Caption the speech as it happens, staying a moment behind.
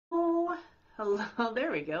Hello,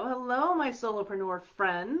 there we go. Hello, my solopreneur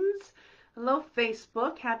friends. Hello,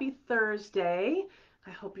 Facebook. Happy Thursday.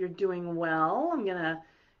 I hope you're doing well. I'm going to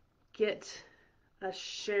get us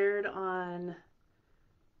shared on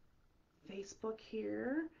Facebook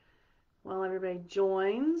here while everybody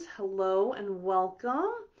joins. Hello and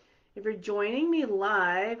welcome. If you're joining me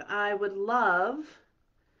live, I would love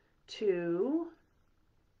to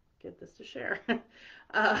get this to share.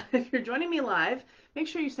 If you're joining me live, make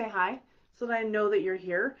sure you say hi so that I know that you're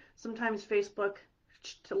here. Sometimes Facebook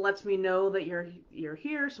lets me know that you're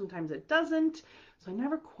here. Sometimes it doesn't. So I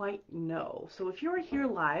never quite know. So if you're here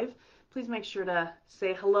live, please make sure to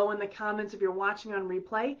say hello in the comments. If you're watching on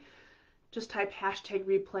replay, just type hashtag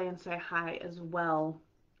replay and say hi as well.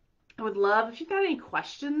 I would love if you've got any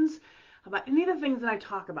questions about any of the things that I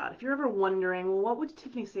talk about. If you're ever wondering, well, what would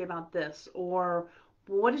Tiffany say about this? Or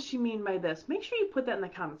what does she mean by this? Make sure you put that in the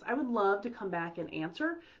comments. I would love to come back and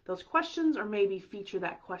answer those questions or maybe feature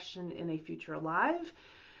that question in a future live.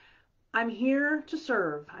 I'm here to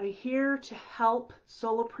serve. I'm here to help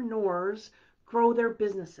solopreneurs grow their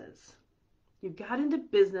businesses. You got into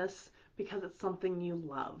business because it's something you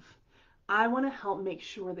love. I want to help make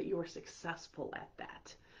sure that you are successful at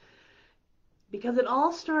that. Because it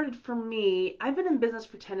all started for me. I've been in business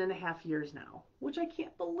for 10 and a half years now, which I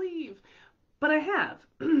can't believe. But I have.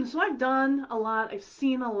 So I've done a lot. I've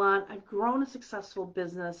seen a lot. I've grown a successful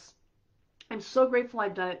business. I'm so grateful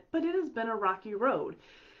I've done it, but it has been a rocky road.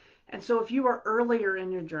 And so if you are earlier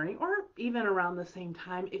in your journey or even around the same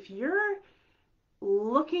time, if you're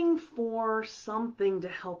looking for something to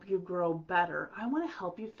help you grow better, I want to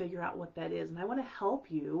help you figure out what that is. And I want to help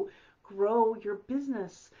you grow your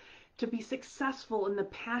business to be successful in the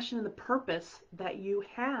passion and the purpose that you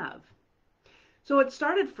have. So it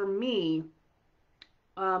started for me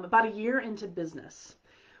about a year into business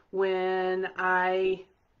when I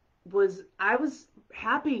was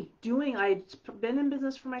happy doing. I'd been in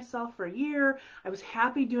business for myself for a year. I was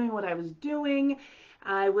happy doing what I was doing.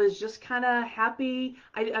 I was just kind of happy.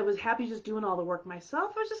 I was happy just doing all the work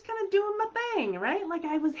myself. I was just kind of doing my thing, right? Like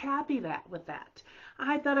I was happy with that.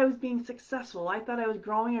 I thought I was being successful. I thought I was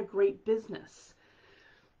growing a great business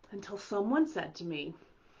until someone said to me,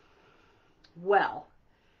 well,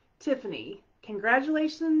 Tiffany,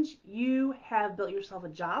 congratulations, you have built yourself a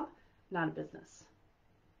job, not a business.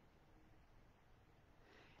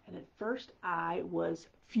 And at first I was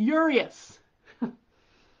furious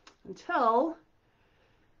until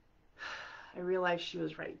I realized she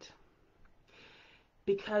was right.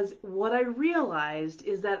 Because what I realized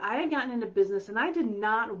is that I had gotten into business and I did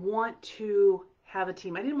not want to have a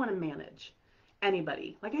team. I didn't want to manage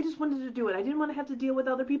anybody. Like I just wanted to do it. I didn't want to have to deal with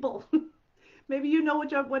other people. Maybe you know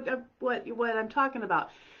what I'm talking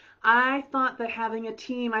about. I thought that having a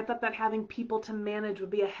team, I thought that having people to manage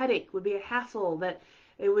would be a headache, would be a hassle, that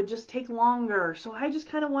it would just take longer. So I just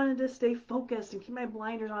kind of wanted to stay focused and keep my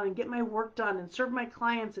blinders on and get my work done and serve my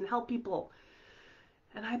clients and help people.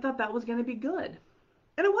 And I thought that was going to be good.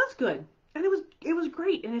 And it was good. And it was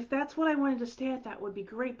great. And if that's what I wanted to stay at, that would be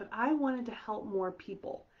great. But I wanted to help more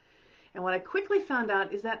people. And what I quickly found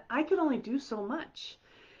out is that I could only do so much.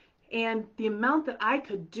 And the amount that I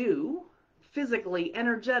could do physically,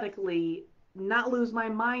 energetically, not lose my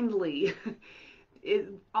mindly,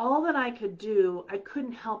 all that I could do, I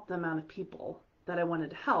couldn't help the amount of people that I wanted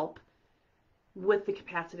to help with the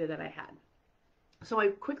capacity that I had. So I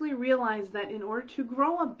quickly realized that in order to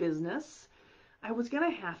grow a business, I was going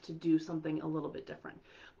to have to do something a little bit different.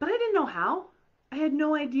 But I didn't know how. I had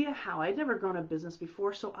no idea how. I'd never grown a business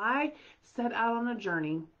before. So I set out on a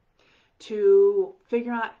journey to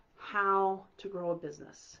figure out how to grow a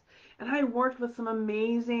business. And I worked with some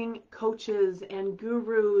amazing coaches and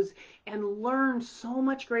gurus and learned so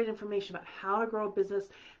much great information about how to grow a business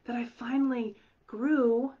that I finally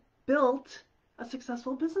built a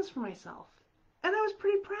successful business for myself. And I was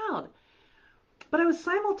pretty proud. But I was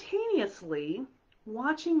simultaneously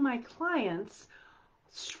watching my clients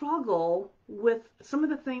struggle with some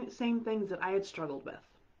of the same things that I had struggled with.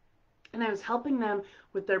 And I was helping them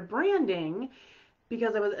with their branding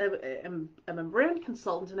because I'm a brand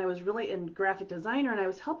consultant and I was really in graphic designer and I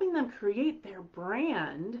was helping them create their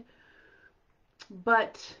brand,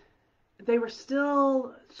 but they were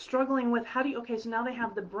still struggling with so now they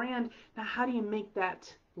have the brand, now how do you make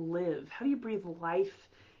that live? How do you breathe life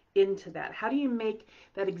into that? How do you make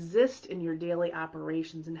that exist in your daily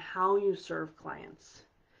operations and how you serve clients?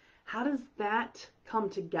 How does that come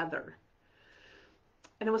together?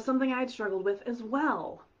 And it was something I'd struggled with as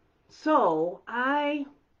well. So I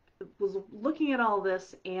was looking at all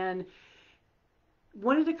this and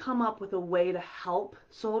wanted to come up with a way to help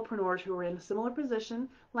solopreneurs who were in a similar position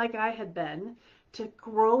like I had been to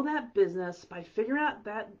grow that business by figuring out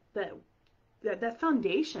that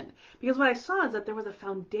foundation. Because what I saw is that there was a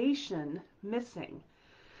foundation missing,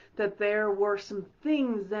 that there were some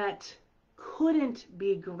things that couldn't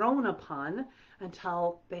be grown upon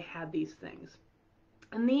until they had these things.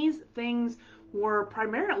 And these things were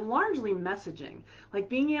primarily, largely messaging, like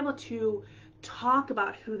being able to talk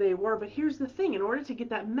about who they were. But here's the thing, in order to get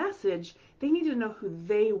that message, they needed to know who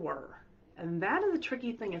they were. And that is a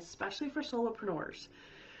tricky thing, especially for solopreneurs,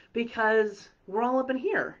 because we're all up in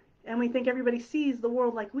here and we think everybody sees the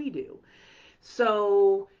world like we do.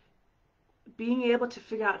 So being able to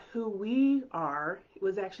figure out who we are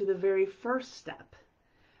was actually the very first step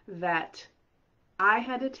that I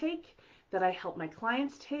had to take, that I helped my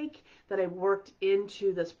clients take, that I worked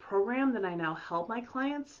into this program that I now help my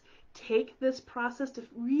clients take this process to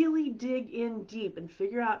really dig in deep and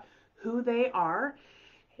figure out who they are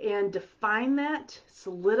and define that,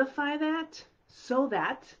 solidify that, so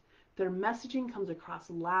that their messaging comes across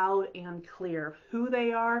loud and clear, who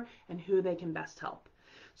they are and who they can best help.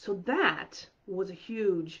 So that was a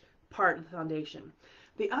huge part of the foundation.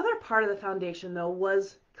 The other part of the foundation, though,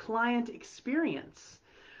 was client experience.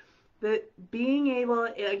 That being able,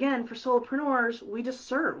 again, for solopreneurs, we just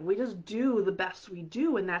serve. We just do the best we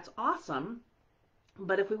do, and that's awesome.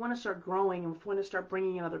 But if we want to start growing, and if we want to start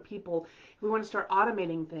bringing in other people, if we want to start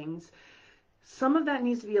automating things, some of that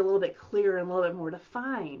needs to be a little bit clearer and a little bit more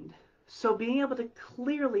defined. So being able to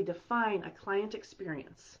clearly define a client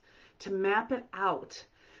experience, to map it out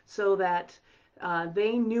so that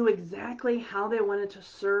they knew exactly how they wanted to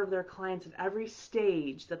serve their clients at every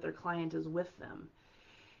stage that their client is with them,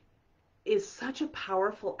 is such a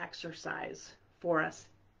powerful exercise for us.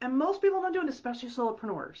 And most people don't do it, especially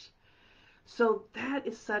solopreneurs. So that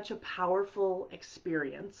is such a powerful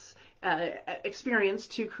experience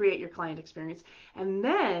to create your client experience. And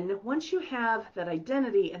then once you have that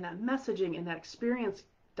identity and that messaging and that experience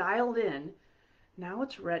dialed in,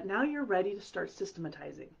 now you're ready to start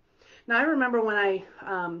systematizing. Now I remember when I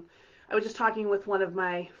was just talking with one of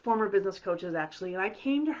my former business coaches actually, and I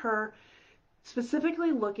came to her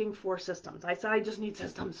specifically looking for systems. I said I just need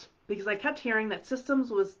systems because I kept hearing that systems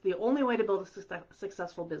was the only way to build a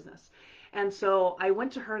successful business. And so I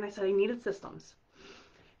went to her and I said I needed systems.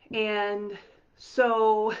 And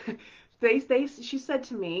so she said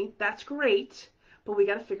to me, that's great, but we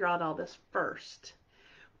got to figure out all this first.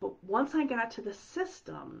 But once I got to the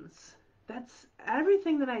systems, that's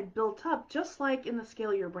everything that I built up, just like in the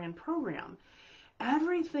Scale Your Brand program.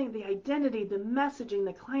 Everything, the identity, the messaging,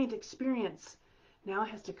 the client experience now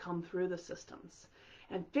has to come through the systems.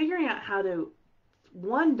 And figuring out how to,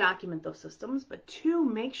 one, document those systems, but two,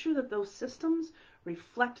 make sure that those systems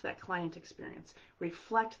reflect that client experience,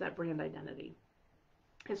 reflect that brand identity,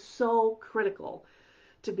 is so critical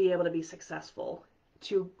to be able to be successful,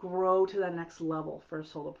 to grow to that next level for a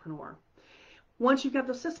solopreneur. Once you've got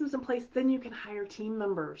those systems in place, then you can hire team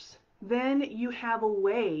members. Then you have a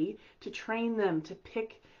way to train them, to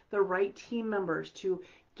pick the right team members, to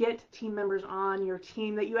get team members on your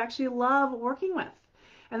team that you actually love working with.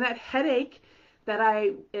 And that headache that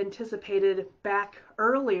I anticipated back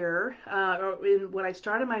earlier, when I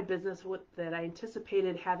started my business, that I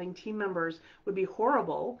anticipated having team members would be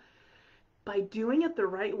horrible, by doing it the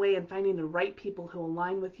right way and finding the right people who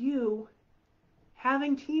align with you,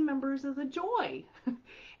 having team members is a joy.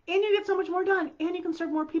 And you get so much more done, and you can serve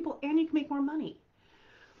more people, and you can make more money.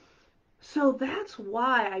 So that's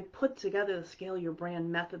why I put together the Scale Your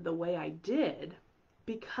Brand method the way I did,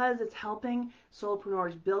 because it's helping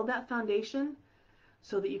solopreneurs build that foundation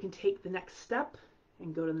so that you can take the next step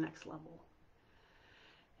and go to the next level.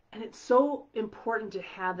 And it's so important to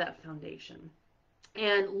have that foundation.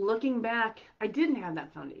 And looking back, I didn't have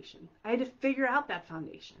that foundation. I had to figure out that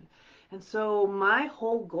foundation. And so my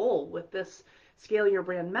whole goal with this Scale Your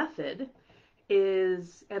Brand method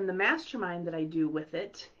is, and the mastermind that I do with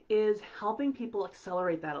it, is helping people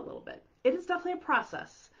accelerate that a little bit. It is definitely a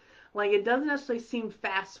process. Like, it doesn't necessarily seem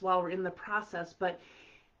fast while we're in the process, but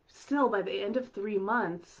still by the end of 3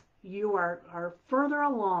 months, you are further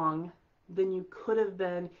along than you could have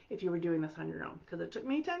been if you were doing this on your own, because it took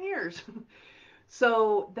me 10 years.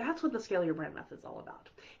 So that's what the Scale Your Brand method is all about.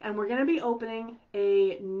 And we're going to be opening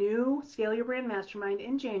a new Scale Your Brand Mastermind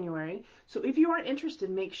in January. So if you are interested,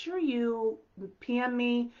 make sure you PM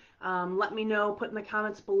me, let me know, put in the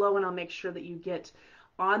comments below, and I'll make sure that you get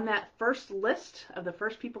on that first list of the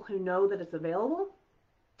first people who know that it's available.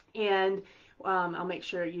 And I'll make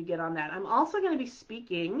sure you get on that. I'm also going to be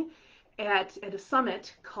speaking at a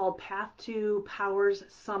summit called Path to Powers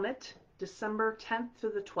Summit December 10th to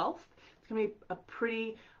the 12th. It's going to be a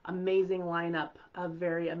pretty amazing lineup of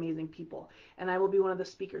very amazing people. And I will be one of the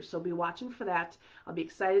speakers, so be watching for that. I'll be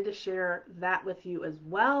excited to share that with you as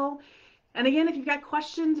well. And again, if you've got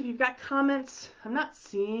questions, if you've got comments, I'm not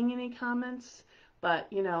seeing any comments, but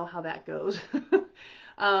you know how that goes.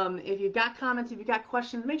 If you've got comments, if you've got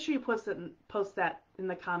questions, make sure you post that in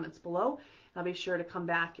the comments below. I'll be sure to come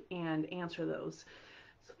back and answer those.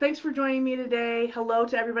 So thanks for joining me today. Hello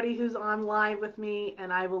to everybody who's on live with me,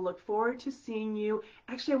 and I will look forward to seeing you.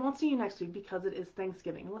 Actually, I won't see you next week because it is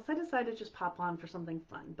Thanksgiving, unless I decide to just pop on for something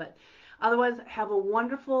fun. But otherwise, have a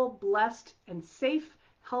wonderful, blessed, and safe,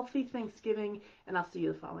 healthy Thanksgiving, and I'll see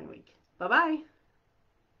you the following week. Bye-bye.